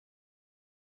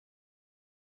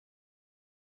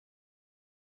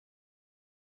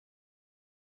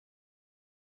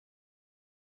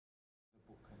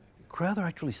Crowther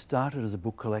actually started as a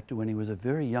book collector when he was a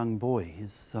very young boy.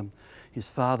 His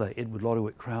father, Edward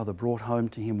Lodderwick Crowther, brought home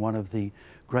to him one of the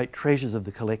great treasures of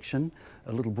the collection,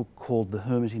 a little book called The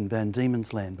Hermit in Van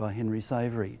Diemen's Land by Henry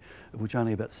Savary, of which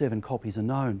only about 7 copies are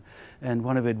known. And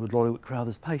one of Edward Lodderwick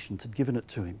Crowther's patients had given it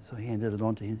to him, so he handed it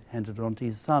on to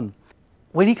his son.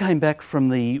 When he came back from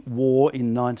the war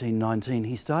in 1919,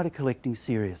 he started collecting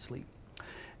seriously.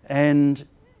 And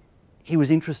he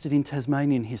was interested in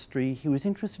Tasmanian history. He was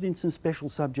interested in some special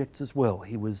subjects as well.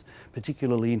 He was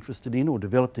particularly interested in, or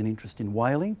developed an interest in,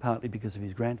 whaling, partly because of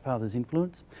his grandfather's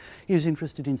influence. He was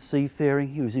interested in seafaring.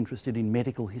 He was interested in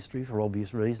medical history for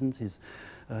obvious reasons.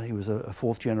 He was a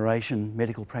 4th generation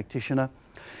medical practitioner.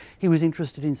 He was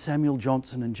interested in Samuel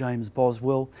Johnson and James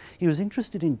Boswell. He was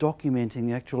interested in documenting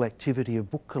the actual activity of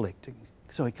book collecting.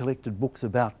 So he collected books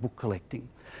about book collecting.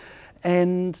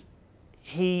 And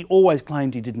he always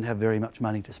claimed he didn't have very much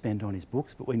money to spend on his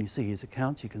books, but when you see his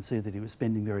accounts, you can see that he was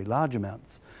spending very large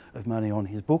amounts of money on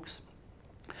his books.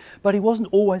 But he wasn't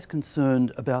always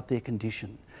concerned about their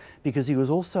condition, because he was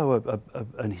also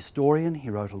an historian. He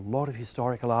wrote a lot of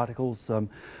historical articles on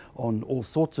all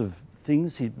sorts of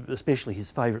things, especially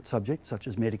his favourite subjects, such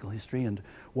as medical history and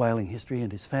whaling history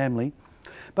and his family.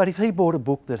 But if he bought a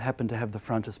book that happened to have the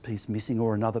frontispiece missing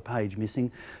or another page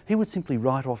missing, he would simply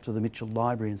write off to the Mitchell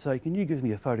Library and say, "Can you give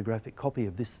me a photographic copy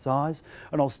of this size,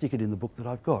 and I'll stick it in the book that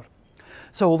I've got."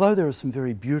 So although there are some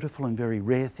very beautiful and very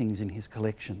rare things in his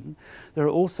collection, there are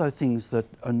also things that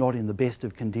are not in the best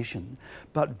of condition,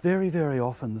 but very, very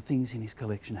often the things in his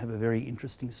collection have a very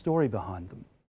interesting story behind them.